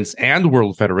governance and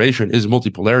world federation is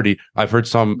multipolarity. I've heard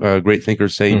some great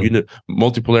thinkers say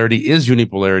multipolarity is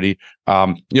unipolarity.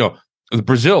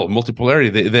 Brazil,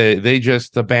 multipolarity, they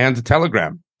just banned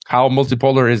Telegram. How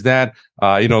multipolar is that?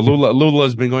 Lula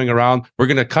has been going around. We're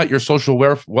going to cut your social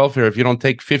welfare if you don't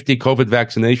take 50 COVID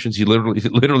vaccinations. He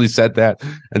literally said that.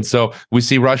 And so we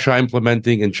see Russia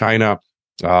implementing in China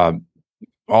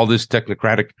all this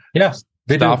technocratic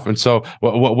stuff. And so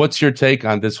what's your take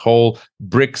on this whole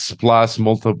BRICS plus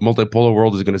multipolar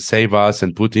world is going to save us,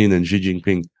 and Putin and Xi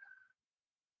Jinping?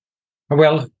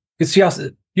 Well, it's just,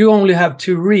 you only have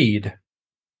to read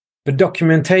the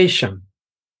documentation.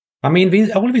 I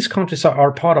mean, all these countries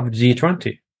are part of the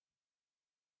G20,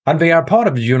 and they are part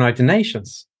of the United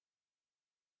Nations.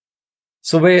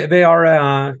 So they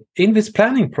are in this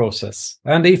planning process.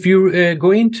 And if you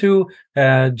go into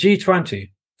G20,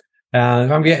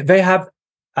 they have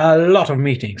a lot of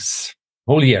meetings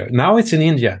whole year. Now it's in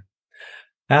India.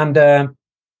 And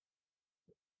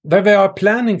they are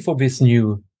planning for this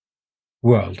new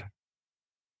world.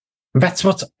 That's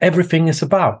what everything is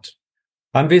about.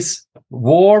 And this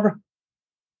war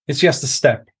is just a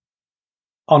step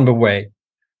on the way.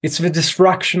 It's the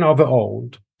destruction of the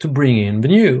old to bring in the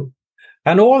new.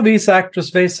 And all these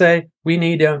actors, they say, we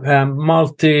need a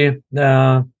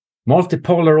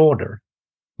multipolar order,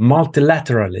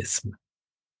 multilateralism.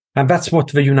 And that's what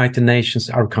the United Nations,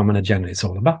 our common agenda, is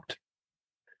all about.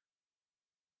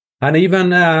 And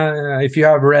even if you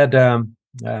have read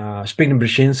Zbigniew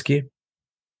Brzezinski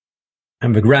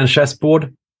and the Grand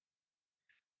Chessboard,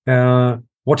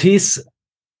 what he's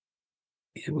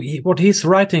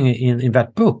writing in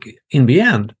that book, in the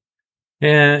end,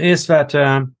 is that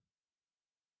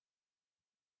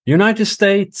United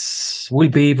States will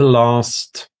be the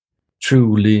last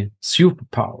truly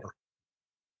superpower.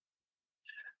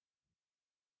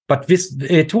 But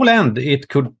it will end. It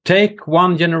could take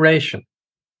one generation.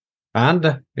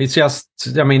 And it's just,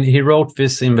 I mean, he wrote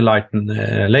this in the late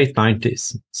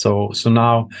 90s. So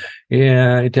now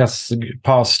it has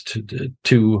passed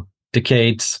 2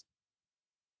 decades.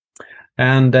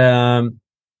 And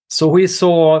so he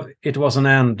saw it was an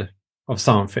end of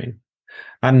something.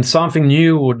 And something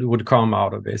new would come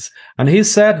out of this. And he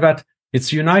said that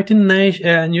it's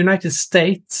United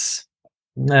States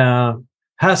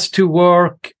has to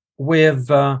work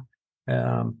with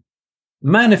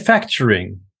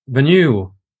manufacturing the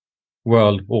new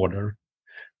world order,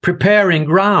 preparing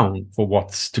ground for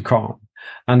what's to come.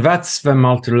 And that's the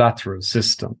multilateral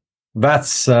system.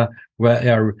 That's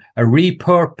where a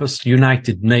repurposed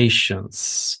United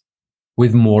Nations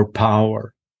with more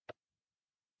power.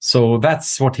 So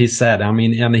that's what he said. I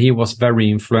mean, and he was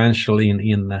very influential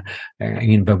in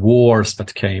the wars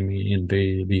that came in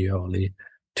the early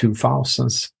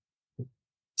 2000s.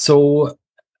 So,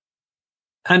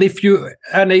 and if you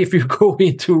go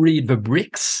in to read the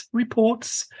BRICS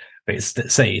reports, they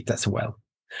say it as well,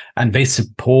 and they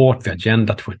support the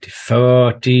Agenda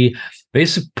 2030. They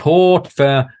support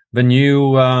the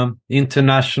new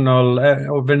international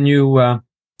or the new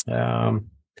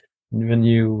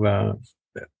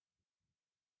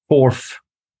fourth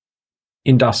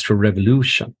industrial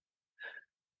revolution.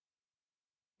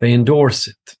 They endorse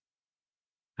it.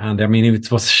 And I mean,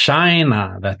 it was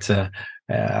China that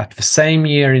at the same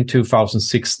year in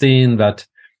 2016 that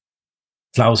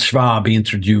Klaus Schwab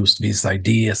introduced these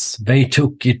ideas. They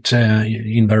took it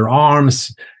in their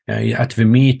arms at the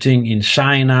meeting in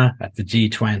China at the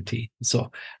G20. So,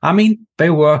 I mean,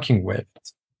 they're working with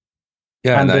it.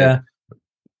 Yeah,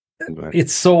 and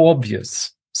it's so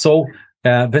obvious. So,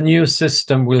 the new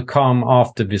system will come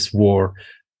after this war.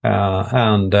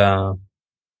 and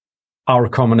our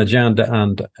common agenda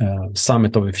and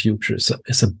Summit of the Future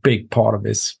is a big part of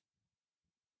this.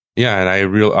 Yeah, and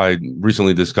I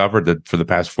recently discovered that for the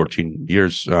past 14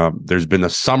 years, there's been a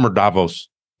summer Davos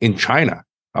in China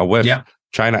with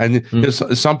China, and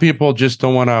some people just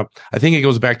don't want to. I think it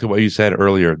goes back to what you said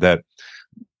earlier, that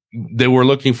they were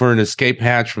looking for an escape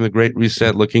hatch from the Great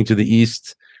Reset, looking to the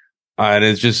east, and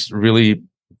it's just really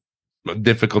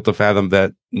difficult to fathom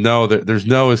that there's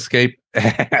no escape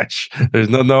hatch. There's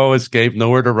no escape,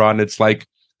 nowhere to run. It's like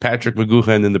Patrick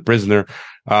McGoohan in The Prisoner.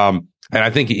 And I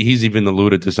think he's even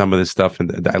alluded to some of this stuff,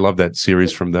 and I love that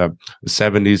series from the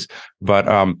 70s.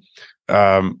 But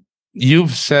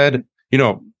you've said,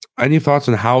 any thoughts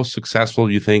on how successful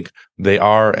you think they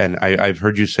are? And I've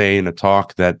heard you say in a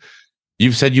talk that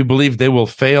you've said you believe they will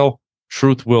fail,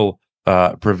 truth will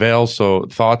prevail. So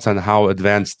thoughts on how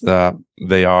advanced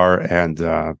they are, and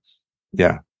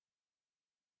yeah.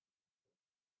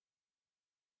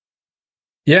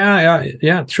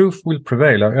 Yeah. Truth will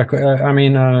prevail. I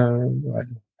mean,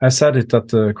 I said it at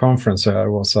the conference I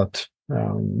was at.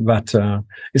 That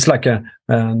it's like a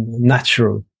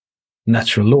natural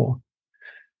law.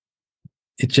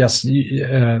 It just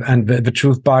and the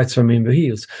truth bites them in the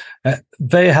heels.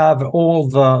 They have all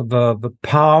the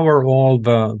power, all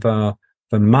the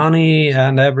money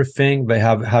and everything. They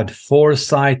have had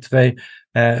foresight. They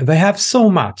have so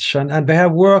much, and they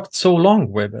have worked so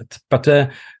long with it. But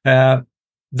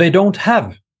they don't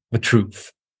have the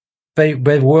truth. They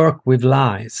work with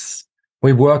lies.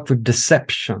 We work with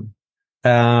deception,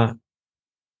 and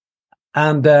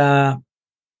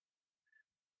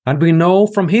we know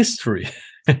from history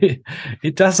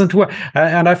it doesn't work.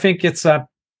 And I think it's I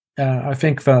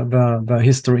think the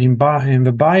history in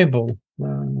the Bible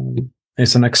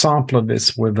is an example of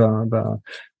this with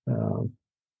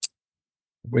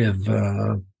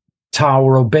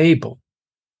Tower of Babel.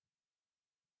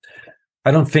 I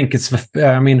don't think it's.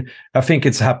 I mean, I think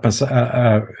it happens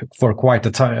for quite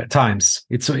a times.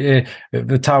 It's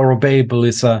the Tower of Babel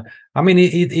is a. I mean,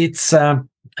 it's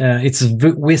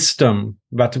wisdom,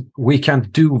 but we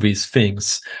can't do these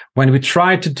things. When we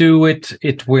try to do it,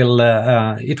 it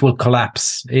will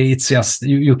collapse. It's just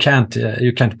you can't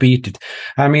beat it.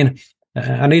 I mean,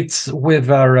 and it's with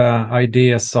our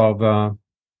ideas of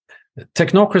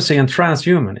technocracy and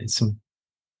transhumanism.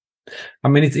 I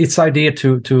mean, it's idea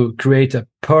to create a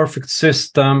perfect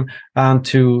system and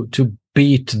to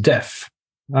beat death,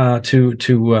 to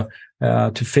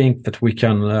think that we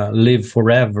can live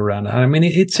forever, and I mean,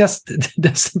 it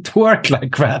doesn't work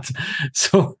like that.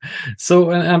 So,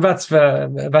 and that's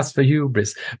the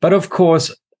hubris. But of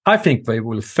course, I think they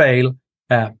will fail.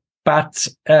 But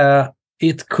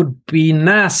it could be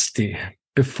nasty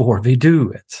before they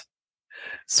do it.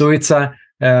 So it's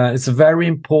very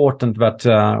important that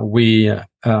we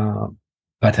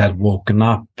that have woken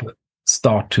up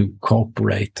start to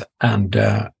cooperate and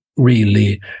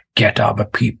really get other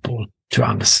people to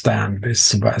understand this,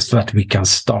 so that we can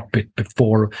stop it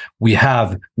before we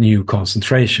have new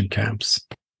concentration camps.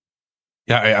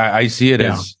 Yeah, I see it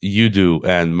as you do,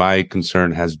 and my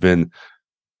concern has been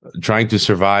trying to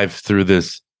survive through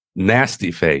this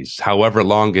nasty phase, however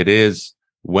long it is,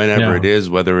 whenever it is,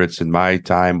 whether it's in my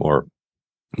time or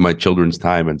my children's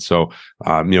time. And so,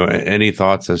 any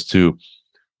thoughts as to,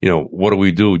 what do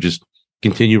we do? Just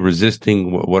continue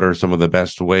resisting? What are some of the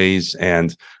best ways?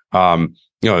 And,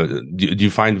 do you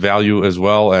find value as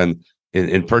well and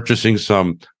in purchasing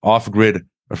some off-grid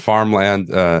farmland,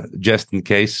 just in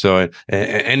case? So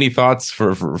any thoughts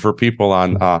for people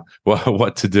on,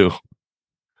 what to do?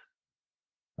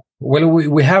 Well,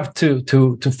 we have to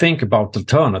think about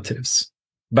alternatives.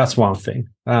 That's one thing.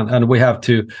 And we have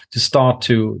to start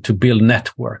to build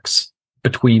networks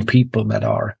between people that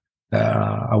are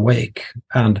awake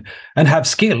and have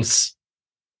skills.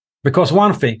 Because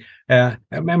one thing,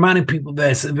 many people,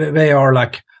 they are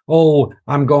like, oh,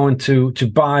 I'm going to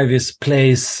buy this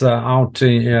place out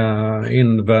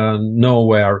in the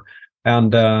nowhere,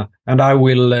 and I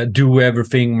will do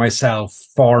everything myself,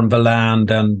 farm the land,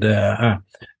 and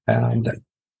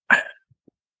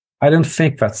I don't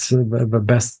think that's the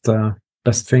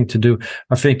best thing to do.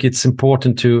 I think it's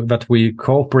important that we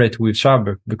cooperate with each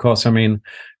other, because I mean,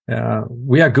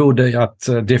 we are good at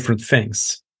different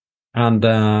things, and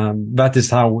that is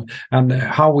how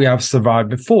we have survived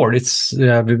before. It's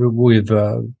with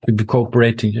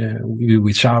cooperating with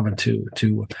each other to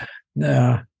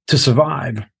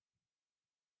survive.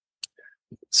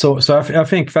 So I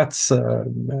think that's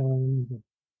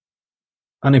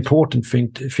an important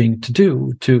thing to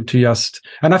do, to just,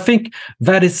 and I think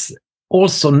that is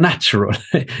also natural.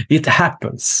 It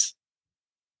happens.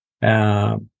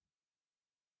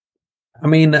 I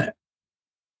mean,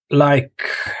 like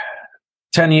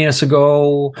 10 years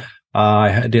ago,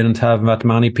 I didn't have that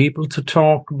many people to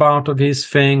talk about these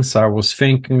things. I was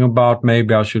thinking about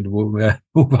maybe I should move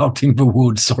out in the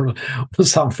woods or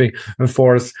something, of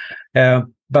course.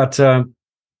 But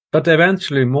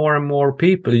eventually, more and more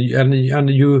people, and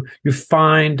you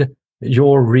find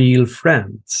your real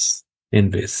friends in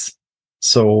this.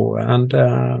 So, and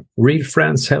real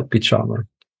friends help each other.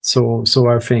 So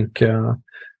I think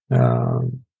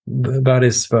that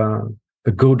is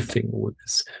the good thing with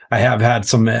this. I have had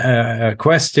some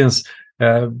questions,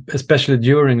 especially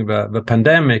during the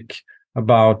pandemic,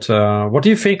 about what do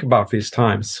you think about these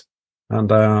times?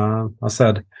 And I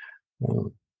said,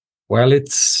 well,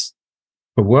 it's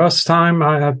the worst time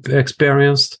I have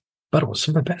experienced, but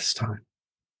also the best time.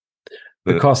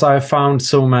 Because I found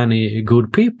so many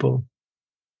good people.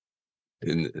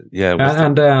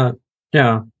 Yeah.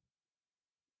 Yeah.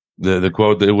 The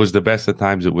quote, it was the best of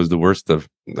times, it was the worst of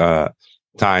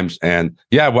times. And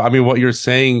yeah, well, I mean, what you're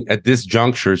saying at this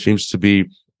juncture seems to be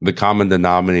the common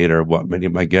denominator of what many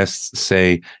of my guests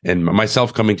say, and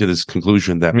myself coming to this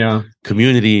conclusion that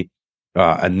community,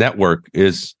 a network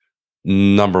is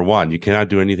number one. You cannot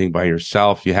do anything by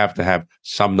yourself. You have to have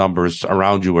some numbers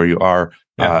around you where you are,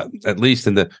 at least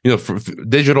in the,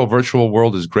 digital virtual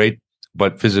world is great,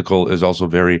 but physical is also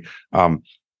very,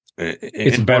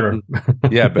 it's better.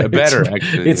 Yeah, better.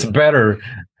 Actually, it's better.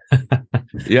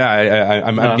 Yeah,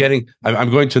 I'm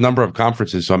going to a number of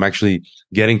conferences, so I'm actually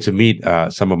getting to meet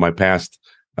some of my past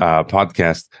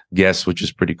podcast guests, which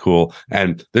is pretty cool.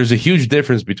 And there's a huge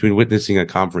difference between witnessing a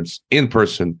conference in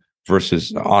person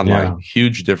versus online.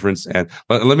 Huge difference. And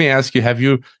let me ask you: have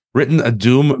you written a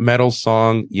doom metal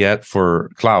song yet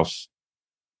for Klaus?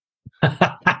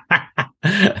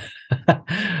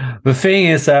 The thing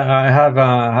is, I have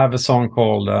a song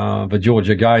called the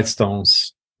Georgia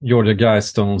Guidestones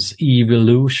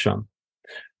Evolution,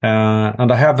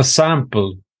 and I have a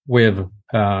sample with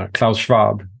Klaus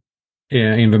Schwab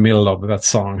in the middle of that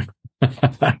song.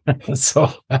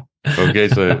 So okay,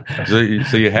 so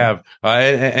you have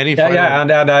any?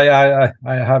 And I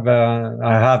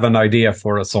have an idea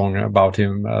for a song about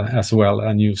him as well,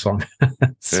 a new song.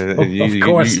 So, of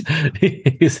course,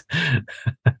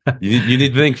 you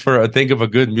need to think of a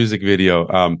good music video.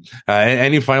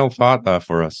 Any final thought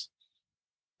for us?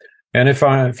 Any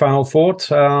final thought?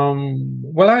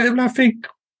 Well, I think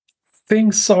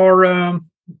things are.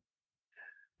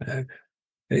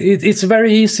 It's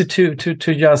very easy to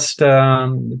just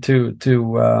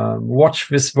watch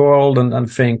this world and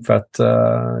think that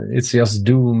it's just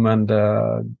doom and.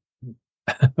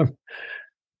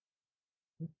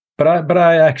 But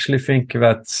I actually think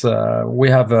that we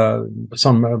have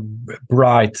some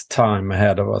bright time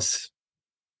ahead of us.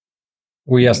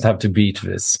 We just have to beat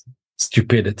this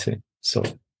stupidity. So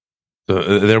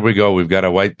there we go. We've got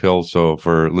a white pill. So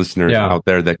for listeners out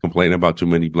there that complain about too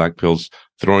many black pills,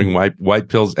 throwing white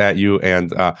pills at you.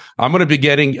 And I'm going to be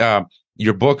getting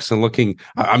your books and looking.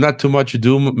 I'm not too much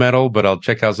doom metal, but I'll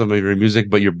check out some of your music.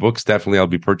 But your books definitely I'll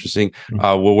be purchasing.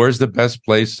 Well, where's the best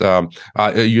place? All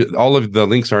of the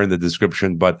links are in the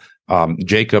description. But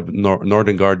Jacob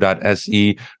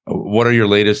Nordangård.se. What are your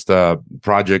latest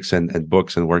projects and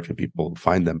books, and where can people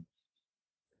find them?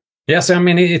 Yes, I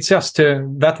mean, it's just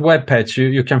that webpage.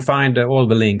 You can find all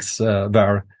the links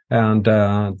there. And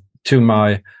to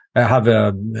my, I have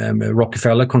a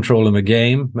Rockefeller Controlling the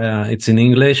Game. It's in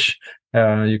English.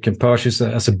 You can purchase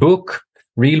as a book,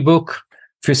 real book,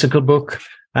 physical book.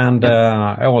 And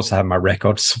I also have my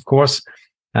records, of course.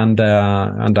 And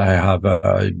I have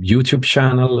a YouTube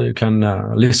channel. You can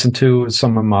listen to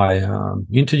some of my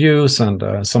interviews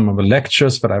and some of the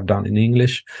lectures that I've done in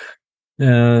English.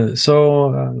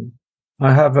 So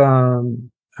I have a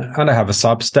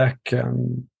Substack,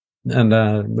 and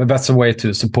that's a way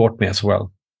to support me as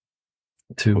well.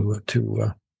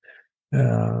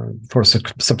 For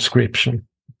subscription.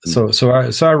 So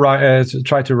I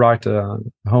try to write a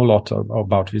whole lot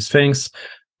about these things,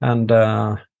 and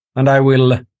I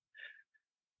will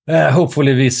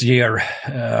hopefully this year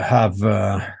have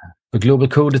a global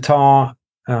coup d'etat.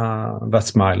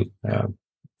 That's my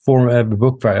for the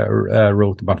book I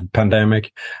wrote about the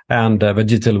pandemic, and the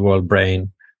Digital World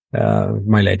Brain,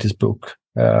 my latest book,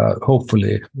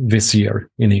 hopefully this year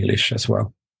in English as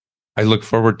well. I look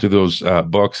forward to those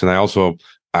books. And I also,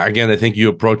 again, I think you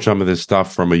approach some of this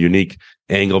stuff from a unique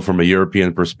angle, from a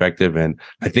European perspective. And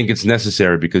I think it's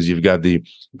necessary because you've got the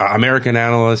American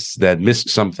analysts that miss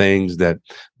some things that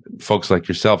folks like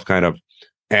yourself kind of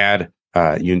add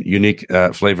unique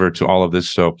flavor to all of this.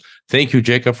 So thank you,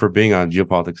 Jacob, for being on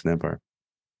Geopolitics and Empire.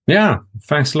 Yeah,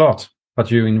 thanks a lot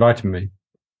that you invited me.